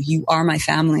about you. You are my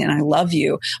family and I love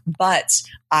you, but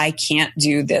I can't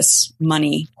do this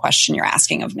money question you're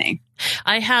asking of me.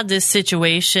 I had this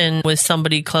situation with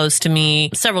somebody close to me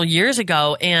several years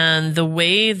ago, and the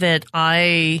way that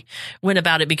I went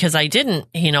about it, because I didn't,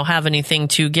 have anything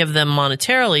to give them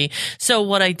monetarily. So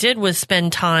what I did was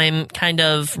spend time kind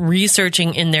of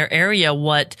researching in their area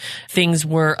what things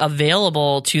were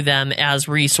available to them as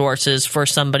resources for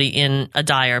somebody in a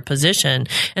dire position.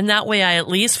 And that way I at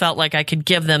least felt like I could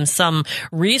give them some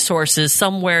resources,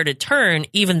 somewhere to turn,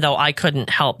 even though I couldn't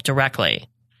help directly.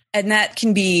 And that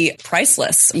can be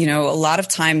priceless. A lot of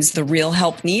times the real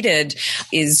help needed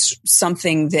is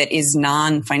something that is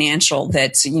non-financial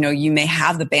that, you may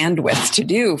have the bandwidth to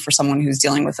do for someone who's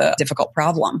dealing with a difficult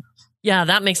problem. Yeah,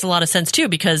 that makes a lot of sense too,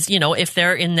 because, if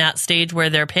they're in that stage where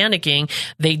they're panicking,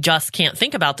 they just can't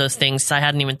think about those things. I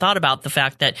hadn't even thought about the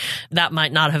fact that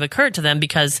might not have occurred to them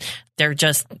because they're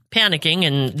just panicking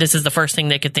and this is the first thing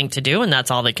they could think to do, and that's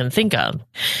all they can think of.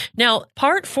 Now,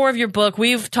 part 4 of your book,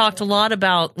 we've talked a lot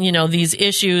about, these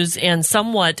issues and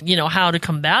somewhat, how to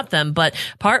combat them. But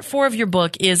part 4 of your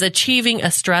book is achieving a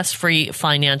stress-free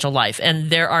financial life. And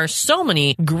there are so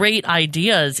many great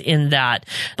ideas in that.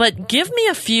 But give me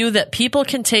a few that people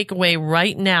can take away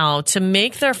right now to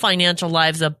make their financial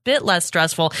lives a bit less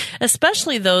stressful,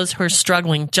 especially those who are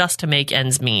struggling just to make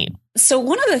ends meet. So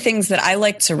one of the things that I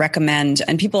like to recommend,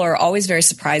 and people are always very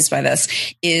surprised by this,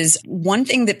 is one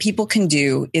thing that people can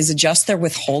do is adjust their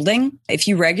withholding. If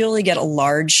you regularly get a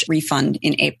large refund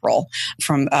in April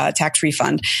from a tax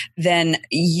refund, then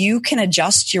you can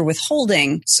adjust your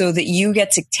withholding so that you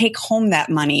get to take home that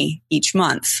money each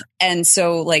month. And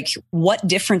so what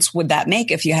difference would that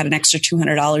make if you had an extra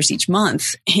 $200 each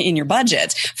month in your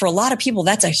budget? For a lot of people,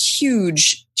 that's a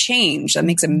huge change. That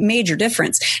makes a major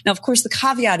difference. Now, of course, the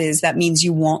caveat is that means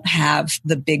you won't have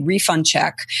the big refund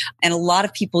check. And a lot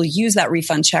of people use that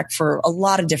refund check for a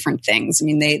lot of different things. I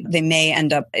mean, they may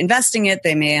end up investing it.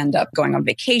 They may end up going on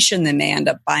vacation. They may end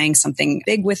up buying something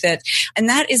big with it. And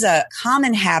that is a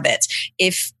common habit.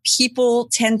 If people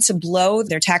tend to blow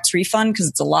their tax refund because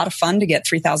it's a lot of fun to get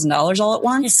 $3,000 all at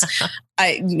once,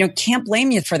 I can't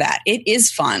blame you for that. It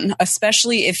is fun,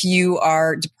 especially if you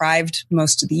are deprived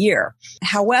most of the year.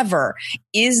 However,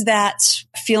 is that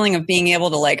feeling of being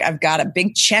able to I've got a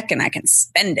big check and I can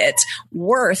spend it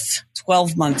worth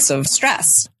 12 months of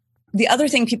stress? The other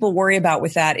thing people worry about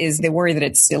with that is they worry that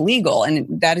it's illegal,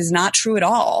 and that is not true at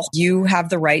all. You have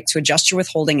the right to adjust your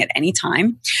withholding at any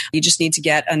time. You just need to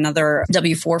get another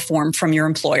W-4 form from your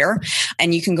employer,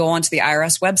 and you can go onto the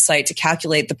IRS website to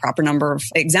calculate the proper number of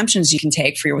exemptions you can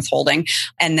take for your withholding.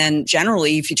 And then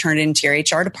generally, if you turn it into your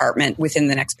HR department within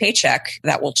the next paycheck,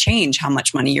 that will change how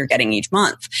much money you're getting each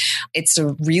month. It's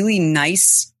a really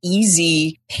nice,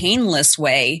 easy, painless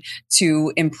way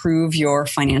to improve your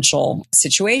financial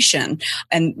situation.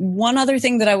 And one other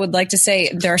thing that I would like to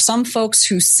say, there are some folks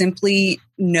who simply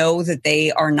know that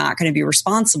they are not going to be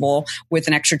responsible with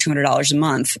an extra $200 a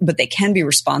month, but they can be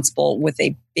responsible with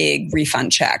a big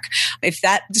refund check. If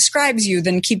that describes you,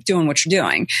 then keep doing what you're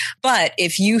doing. But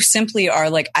if you simply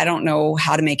are I don't know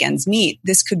how to make ends meet,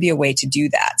 this could be a way to do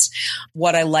that.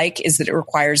 What I like is that it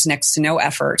requires next to no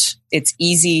effort. It's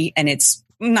easy, and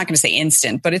I'm not going to say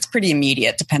instant, but it's pretty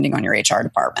immediate depending on your HR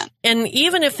department. And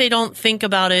even if they don't think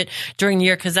about it during the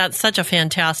year, because that's such a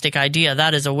fantastic idea,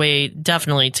 that is a way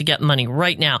definitely to get money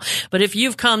right now. But if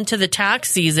you've come to the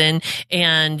tax season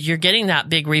and you're getting that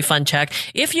big refund check,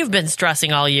 if you've been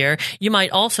stressing all year, you might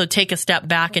also take a step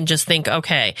back and just think,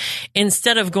 okay,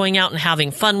 instead of going out and having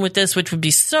fun with this, which would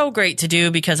be so great to do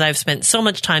because I've spent so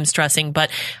much time stressing, but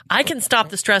I can stop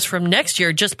the stress from next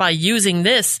year just by using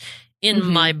this in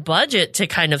my budget to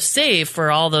kind of save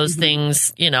for all those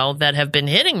things, that have been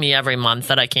hitting me every month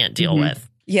that I can't deal with.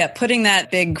 Yeah, putting that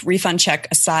big refund check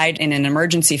aside in an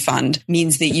emergency fund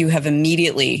means that you have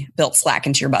immediately built slack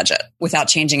into your budget without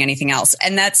changing anything else.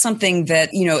 And that's something that,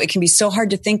 it can be so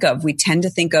hard to think of. We tend to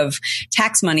think of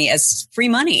tax money as free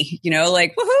money,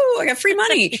 woohoo, I got free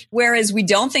money. Whereas we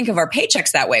don't think of our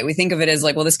paychecks that way. We think of it as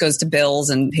well, this goes to bills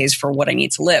and pays for what I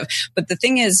need to live. But the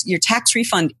thing is, your tax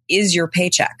refund is your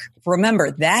paycheck. Remember,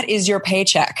 that is your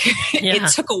paycheck. Yeah. It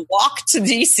took a walk to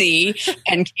DC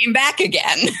and came back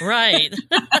again. Right.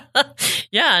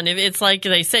 Yeah. And it's like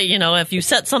they say, if you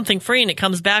set something free and it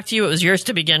comes back to you, it was yours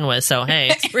to begin with. So,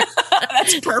 hey,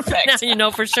 that's perfect. Now you know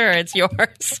for sure it's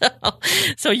yours.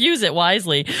 So use it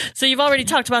wisely. So you've already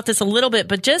talked about this a little bit,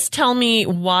 but just tell me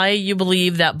why you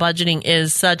believe that budgeting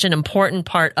is such an important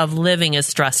part of living a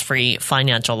stress-free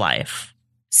financial life.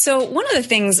 So one of the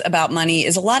things about money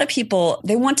is a lot of people,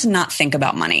 they want to not think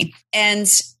about money. And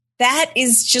that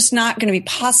is just not going to be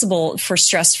possible for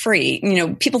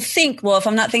stress-free. People think, well, if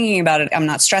I'm not thinking about it, I'm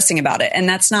not stressing about it. And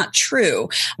that's not true,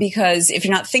 because if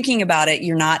you're not thinking about it,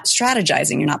 you're not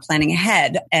strategizing, you're not planning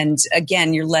ahead. And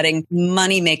again, you're letting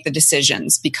money make the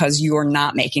decisions because you're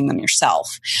not making them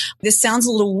yourself. This sounds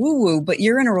a little woo-woo, but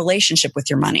you're in a relationship with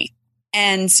your money.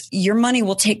 And your money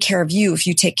will take care of you if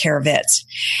you take care of it.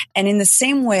 And in the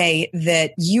same way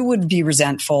that you would be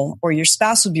resentful or your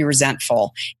spouse would be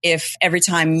resentful if every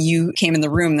time you came in the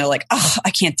room, they're like, oh, I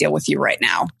can't deal with you right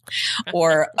now.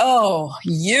 Or, oh,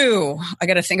 I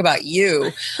got to think about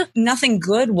you. Nothing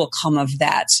good will come of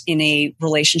that in a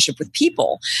relationship with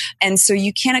people. And so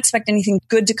you can't expect anything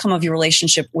good to come of your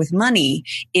relationship with money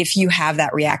if you have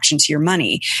that reaction to your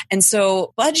money. And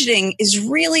so budgeting is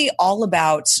really all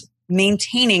about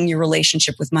maintaining your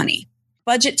relationship with money.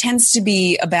 Budget tends to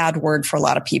be a bad word for a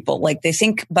lot of people. They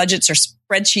think budgets are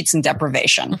spreadsheets and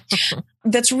deprivation.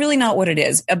 That's really not what it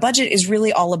is. A budget is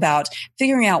really all about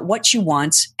figuring out what you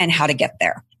want and how to get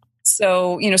there.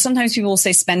 So, sometimes people will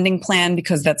say spending plan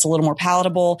because that's a little more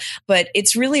palatable, but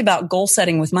it's really about goal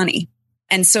setting with money.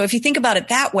 And so if you think about it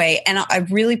that way, and I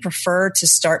really prefer to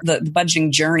start the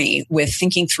budgeting journey with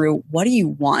thinking through, what do you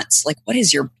want? What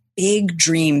is your big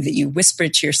dream that you whisper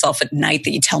to yourself at night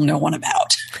that you tell no one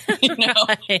about?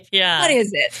 Right, yeah. What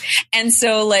is it? And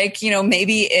so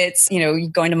maybe it's,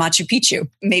 going to Machu Picchu.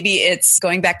 Maybe it's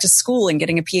going back to school and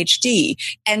getting a PhD.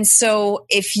 And so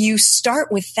if you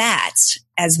start with that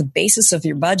as the basis of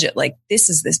your budget, like this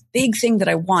is this big thing that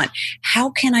I want, how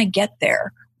can I get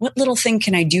there? What little thing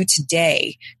can I do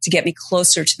today to get me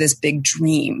closer to this big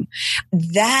dream?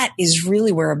 That is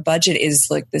really where a budget is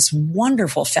like this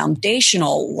wonderful,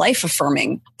 foundational,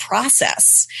 life-affirming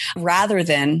process rather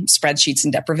than spreadsheets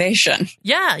and deprivation.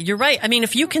 Yeah, you're right. I mean,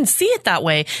 if you can see it that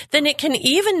way, then it can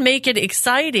even make it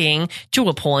exciting to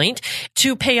a point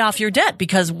to pay off your debt,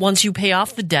 because once you pay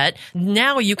off the debt,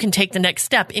 now you can take the next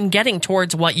step in getting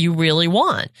towards what you really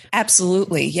want.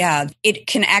 Absolutely. Yeah. It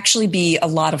can actually be a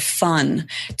lot of fun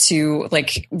to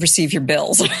receive your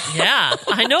bills. Yeah,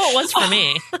 I know it was for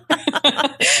me.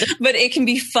 But it can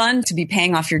be fun to be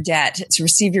paying off your debt, to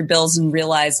receive your bills and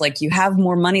realize you have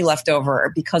more money left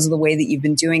over because of the way that you've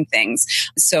been doing things.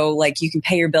 So you can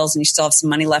pay your bills and you still have some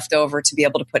money left over to be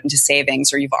able to put into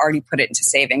savings, or you've already put it into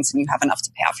savings and you have enough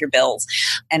to pay off your bills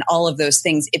and all of those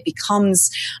things. It becomes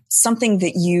something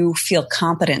that you feel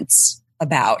competence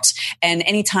about. And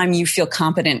anytime you feel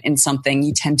competent in something,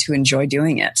 you tend to enjoy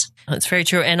doing it. That's very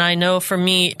true. And I know for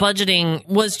me, budgeting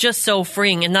was just so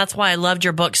freeing. And that's why I loved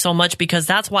your book so much, because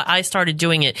that's why I started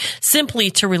doing it, simply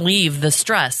to relieve the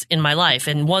stress in my life.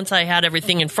 And once I had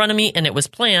everything in front of me and it was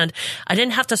planned, I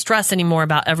didn't have to stress anymore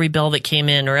about every bill that came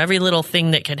in or every little thing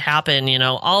that could happen.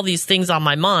 All these things on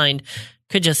my mind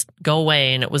could just go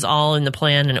away, and it was all in the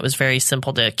plan, and it was very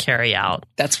simple to carry out.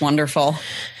 That's wonderful.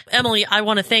 Emily, I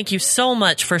want to thank you so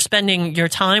much for spending your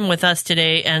time with us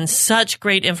today, and such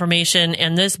great information.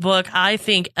 And this book, I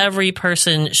think every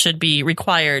person should be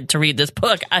required to read this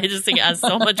book. I just think it has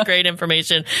so much great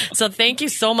information. So thank you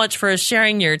so much for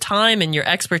sharing your time and your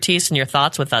expertise and your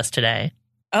thoughts with us today.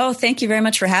 Oh, thank you very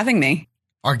much for having me.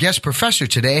 Our guest professor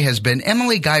today has been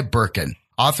Emily Guy Birken,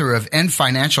 author of End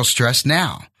Financial Stress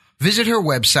Now. Visit her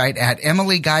website at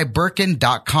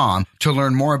emilyguyburken.com to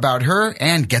learn more about her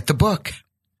and get the book.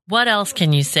 What else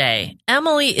can you say?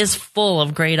 Emily is full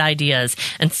of great ideas,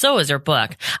 and so is her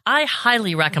book. I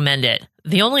highly recommend it.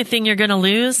 The only thing you're going to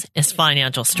lose is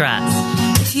financial stress.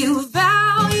 If you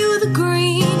value the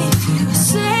green, if you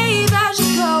save as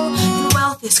you go, then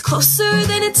wealth is closer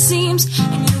than it seems,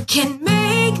 and you can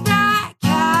make that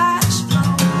cash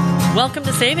flow. Welcome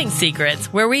to Saving Secrets,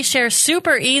 where we share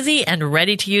super easy and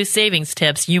ready-to-use savings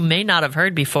tips you may not have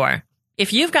heard before.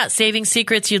 If you've got saving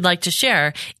secrets you'd like to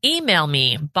share, email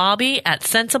me,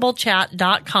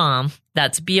 Bobby@sensiblechat.com.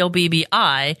 That's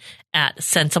BOBBI at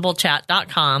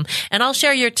sensiblechat.com, and I'll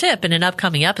share your tip in an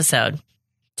upcoming episode.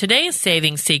 Today's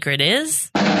saving secret is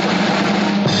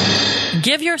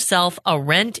give yourself a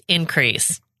rent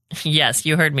increase. Yes,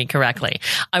 you heard me correctly.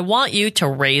 I want you to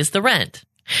raise the rent.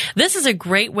 This is a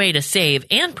great way to save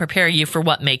and prepare you for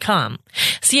what may come.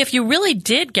 See, if you really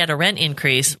did get a rent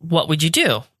increase, what would you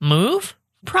do? Move?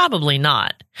 Probably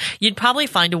not. You'd probably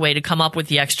find a way to come up with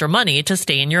the extra money to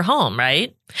stay in your home,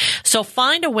 right? So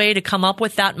find a way to come up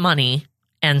with that money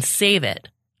and save it.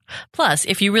 Plus,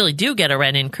 if you really do get a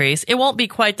rent increase, it won't be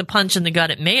quite the punch in the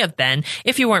gut it may have been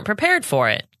if you weren't prepared for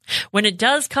it. When it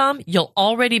does come, you'll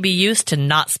already be used to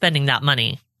not spending that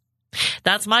money.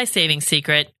 That's my saving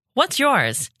secret. What's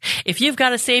yours? If you've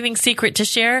got a saving secret to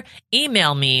share,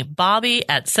 email me,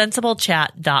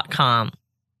 Bobby@sensiblechat.com.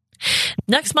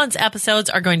 Next month's episodes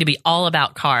are going to be all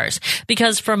about cars,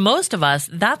 because for most of us,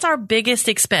 that's our biggest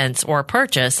expense or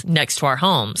purchase next to our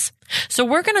homes. So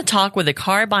we're going to talk with a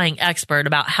car buying expert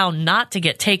about how not to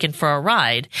get taken for a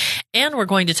ride, and we're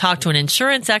going to talk to an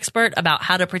insurance expert about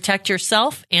how to protect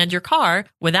yourself and your car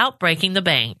without breaking the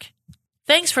bank.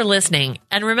 Thanks for listening,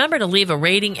 and remember to leave a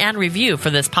rating and review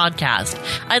for this podcast.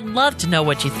 I'd love to know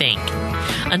what you think.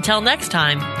 Until next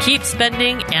time, keep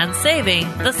spending and saving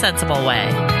the sensible way.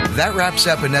 That wraps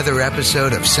up another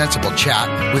episode of Sensible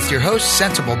Chat with your host,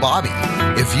 Sensible Bobby.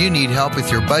 If you need help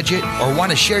with your budget or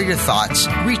want to share your thoughts,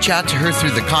 reach out to her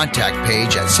through the contact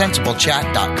page at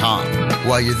sensiblechat.com.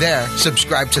 While you're there,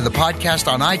 subscribe to the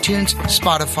podcast on iTunes,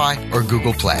 Spotify, or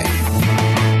Google Play.